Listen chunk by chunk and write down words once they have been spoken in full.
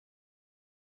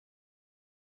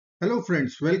Hello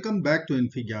friends, welcome back to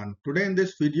infyGyan. Today in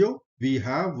this video, we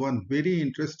have one very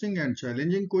interesting and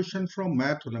challenging question from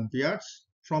Math Olympiads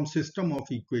from system of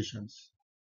equations.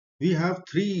 We have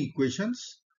three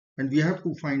equations and we have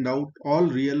to find out all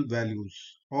real values,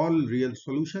 all real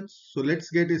solutions. So let's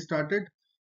get started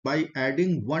by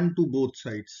adding 1 to both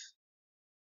sides.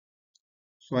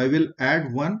 So I will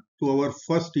add 1 to our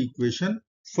first equation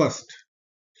first.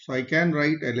 So I can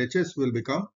write LHS will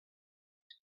become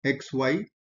xy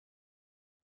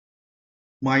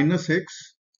minus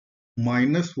x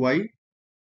minus y.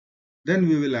 Then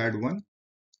we will add 1.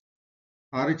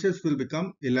 RHS will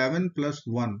become 11 plus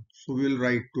 1. So we will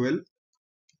write 12.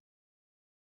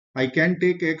 I can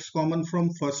take x common from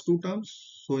first two terms.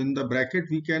 So in the bracket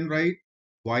we can write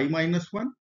y minus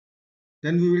 1.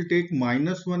 Then we will take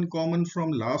minus 1 common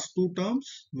from last two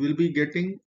terms. We will be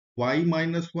getting y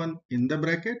minus 1 in the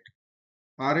bracket.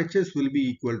 RHS will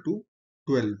be equal to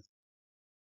 12.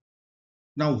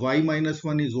 Now y minus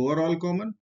 1 is overall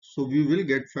common. So we will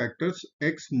get factors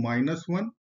x minus 1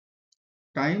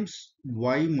 times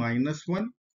y minus 1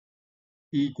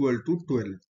 equal to 12.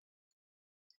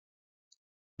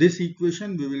 This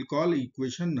equation we will call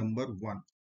equation number 1.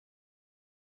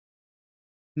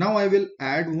 Now I will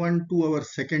add 1 to our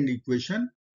second equation,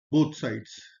 both sides.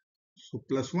 So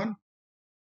plus 1,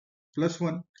 plus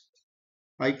 1.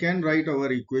 I can write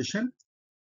our equation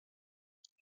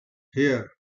here.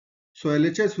 So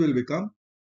LHS will become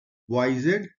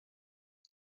yz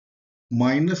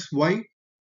minus y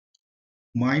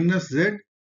minus z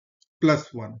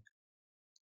plus 1.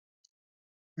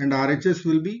 And RHS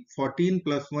will be 14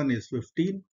 plus 1 is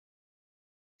 15.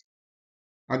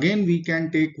 Again we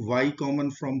can take y common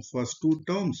from first two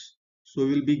terms. So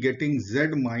we will be getting z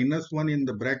minus 1 in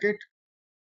the bracket.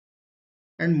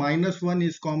 And minus 1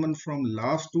 is common from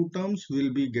last two terms. We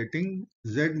will be getting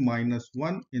z minus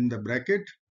 1 in the bracket.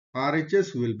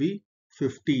 RHS will be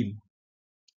 15.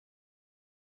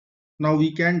 Now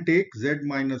we can take z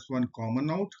minus 1 common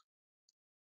out.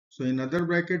 So in other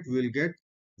bracket we will get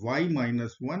y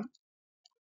minus 1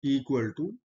 equal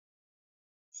to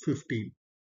 15.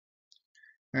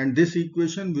 And this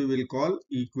equation we will call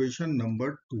equation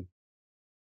number 2.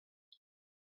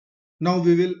 Now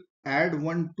we will add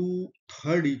 1 to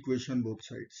third equation both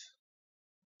sides.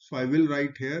 So I will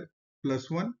write here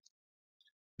plus 1.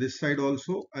 This side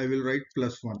also I will write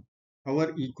plus 1.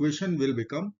 Our equation will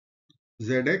become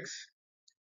zx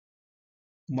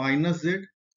minus z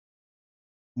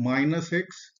minus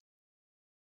x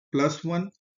plus 1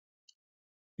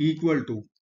 equal to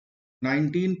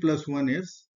 19 plus 1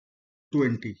 is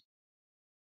 20.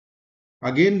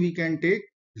 Again we can take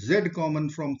z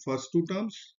common from first two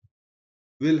terms.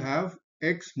 We'll have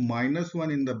x minus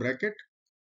 1 in the bracket.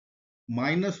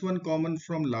 Minus 1 common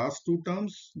from last two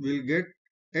terms. We'll get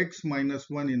x minus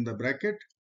 1 in the bracket.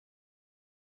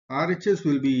 RHS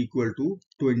will be equal to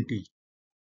 20.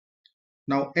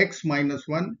 Now x minus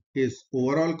 1 is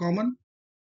overall common.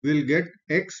 We'll get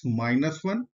x minus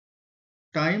 1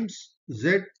 times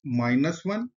z minus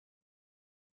 1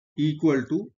 equal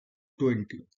to 20.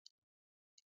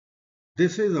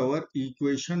 This is our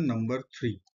equation number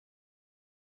 3.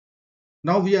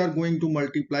 Now we are going to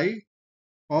multiply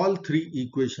all three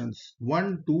equations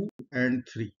 1, 2 and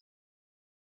 3.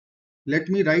 Let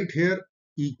me write here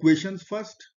equations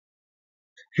first.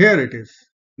 Here it is.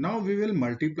 Now we will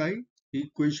multiply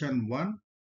equation 1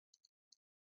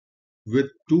 with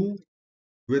 2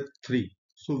 with 3.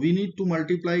 So we need to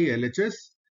multiply LHS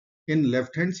in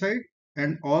left hand side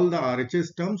and all the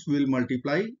RHS terms will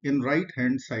multiply in right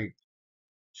hand side.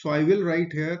 So I will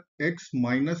write here x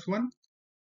minus 1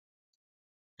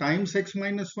 times x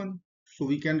minus 1. So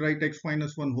we can write x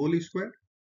minus 1 whole square.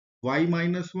 Y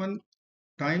minus 1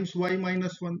 times y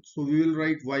minus 1. So we will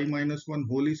write y minus 1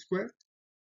 whole square.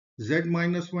 Z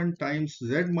minus 1 times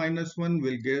z minus 1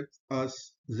 will give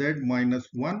us z minus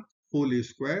 1 whole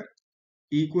square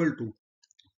equal to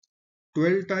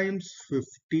 12 times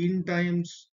 15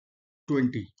 times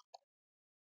 20.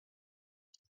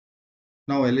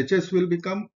 Now LHS will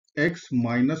become x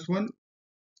minus 1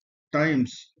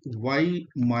 times y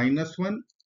minus 1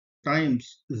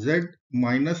 times z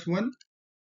minus 1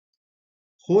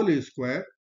 whole square,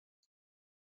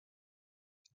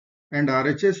 and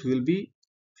RHS will be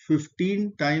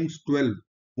 15 times 12,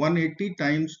 180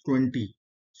 times 20,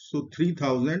 so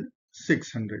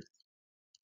 3600.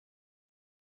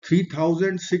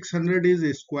 3600 is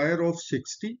a square of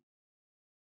 60.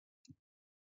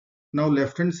 Now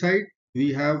left hand side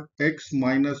we have x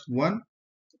minus 1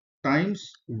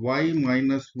 times y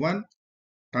minus 1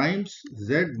 times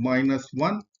z minus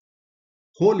 1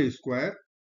 whole square,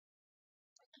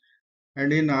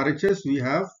 and in RHS we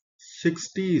have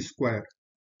 60 square.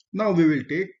 Now we will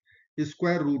take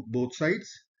square root both sides.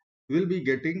 We will be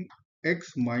getting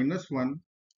x minus 1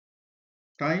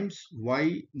 times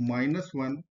y minus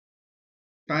 1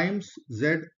 times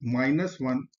z minus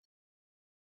 1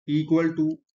 equal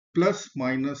to plus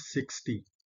minus 60.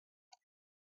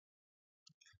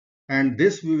 And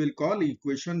this we will call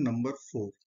equation number 4.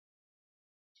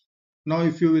 Now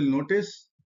if you will notice,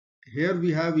 here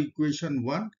we have equation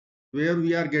 1 where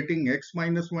we are getting x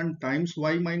minus 1 times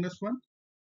y minus 1,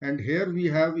 and here we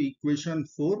have equation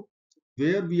 4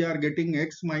 where we are getting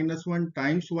x minus 1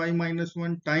 times y minus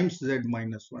 1 times z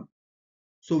minus 1.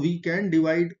 So we can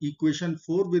divide equation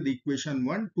 4 with equation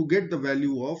 1 to get the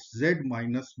value of z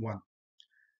minus 1.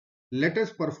 Let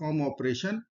us perform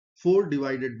operation 4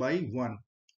 divided by 1.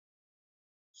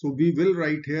 So we will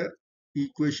write here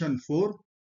equation 4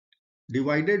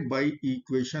 divided by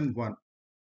equation 1.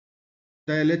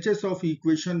 The LHS of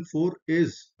equation 4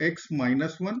 is x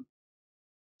minus 1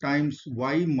 times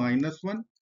y minus 1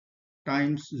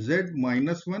 times z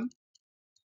minus 1,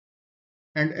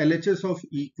 and LHS of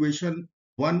equation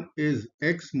 1 is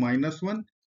x minus 1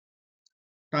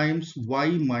 times y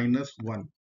minus 1.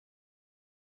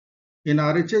 In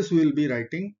RHS we will be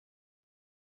writing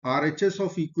RHS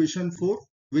of equation 4,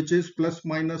 which is plus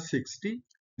minus 60,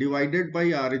 divided by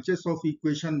RHS of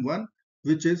equation 1,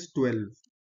 which is 12.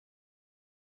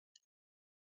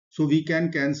 So we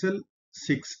can cancel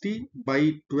 60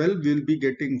 by 12, we will be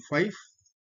getting 5.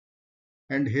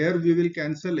 And here we will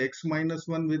cancel x minus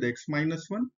 1 with x minus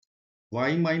 1,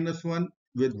 y minus 1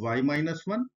 with y minus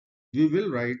 1. We will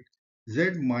write z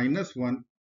minus 1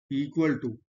 equal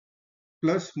to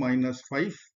plus minus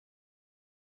 5.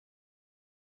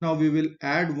 Now we will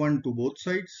add 1 to both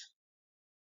sides.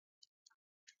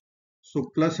 So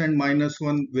plus and minus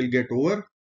 1 will get over.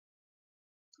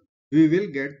 We will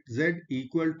get z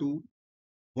equal to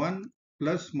 1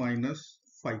 plus minus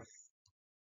 5.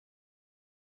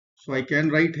 So I can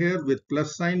write here with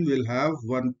plus sign we'll have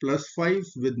 1 plus 5,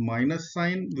 with minus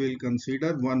sign we'll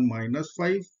consider 1 minus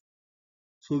 5.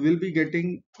 So we'll be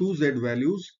getting two z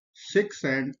values, 6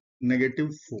 and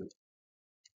negative 4.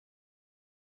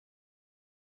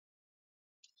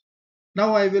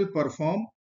 Now I will perform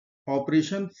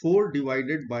operation 4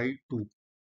 divided by 2.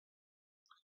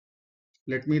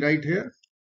 Let me write here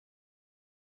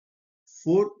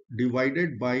 4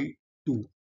 divided by 2.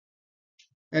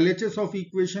 LHS of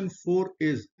equation 4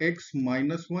 is x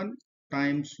minus 1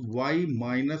 times y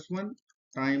minus 1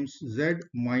 times z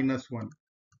minus 1.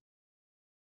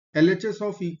 LHS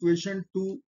of equation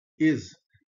 2 is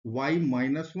y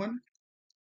minus 1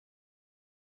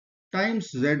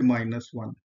 times z minus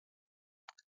 1.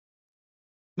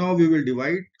 Now we will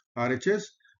divide RHS.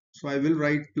 So I will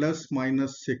write plus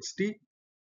minus 60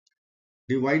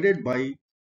 divided by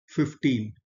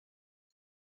 15,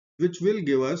 which will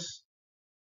give us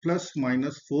plus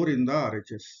minus 4 in the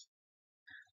RHS.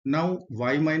 Now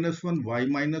y minus 1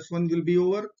 will be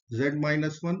over, z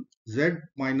minus 1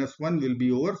 will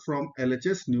be over from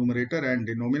LHS numerator and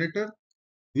denominator.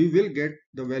 We will get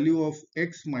the value of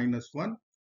x minus 1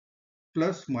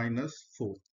 plus minus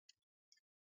 4.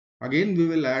 Again we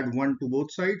will add 1 to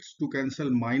both sides to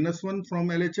cancel minus 1 from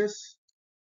LHS.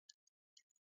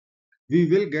 We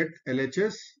will get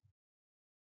LHS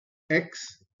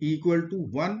x equal to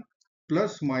 1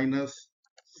 plus minus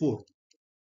 4.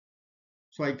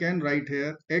 So I can write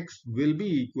here x will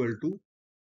be equal to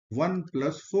 1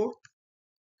 plus 4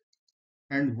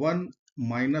 and 1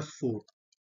 minus 4.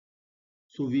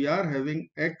 So we are having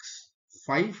x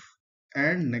 5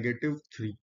 and negative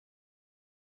 3.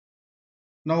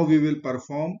 Now we will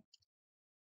perform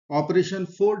operation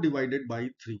 4 divided by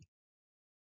 3.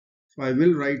 So I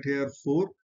will write here 4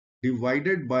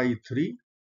 divided by 3.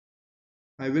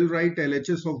 I will write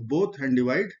LHS of both and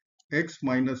divide x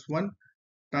minus 1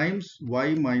 times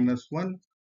y minus 1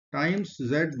 times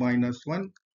z minus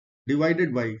 1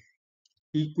 divided by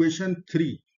equation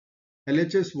 3.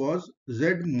 LHS was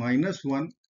z minus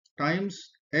 1 times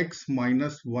x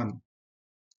minus 1.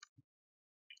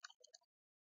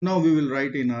 Now we will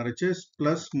write in RHS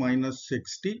plus minus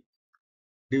 60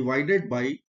 divided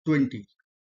by 20.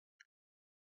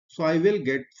 So I will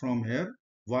get from here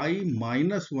y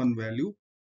minus 1 value,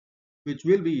 which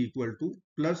will be equal to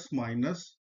plus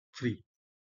minus 3,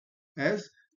 as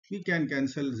we can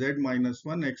cancel z minus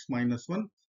 1, x minus 1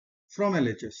 from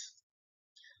LHS.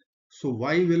 So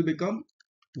y will become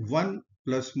 1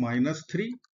 plus minus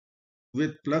 3,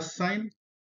 with plus sign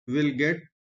will get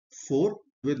 4,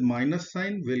 with minus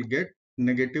sign will get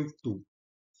negative 2.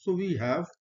 So we have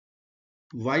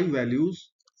y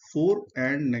values 4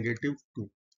 and negative 2.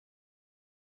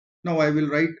 Now I will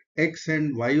write x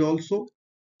and y also.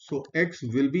 So x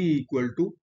will be equal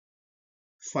to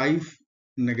 5,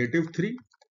 -3,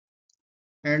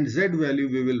 and z value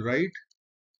we will write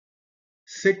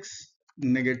 6,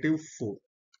 -4.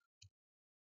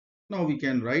 Now we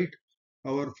can write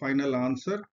our final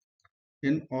answer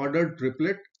in ordered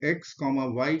triplet x,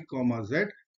 y, z.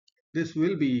 This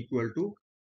will be equal to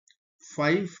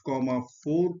 5,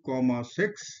 4,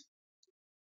 6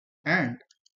 and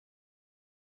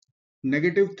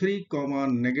 -3,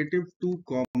 -2,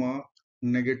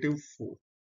 -4.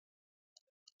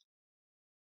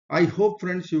 I hope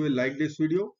friends you will like this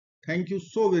video. Thank you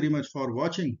so very much for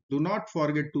watching. Do not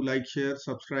forget to like, share,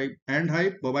 subscribe and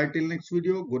hype. Bye bye till next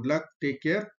video. Good luck. Take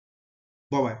care.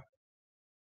 Bye bye.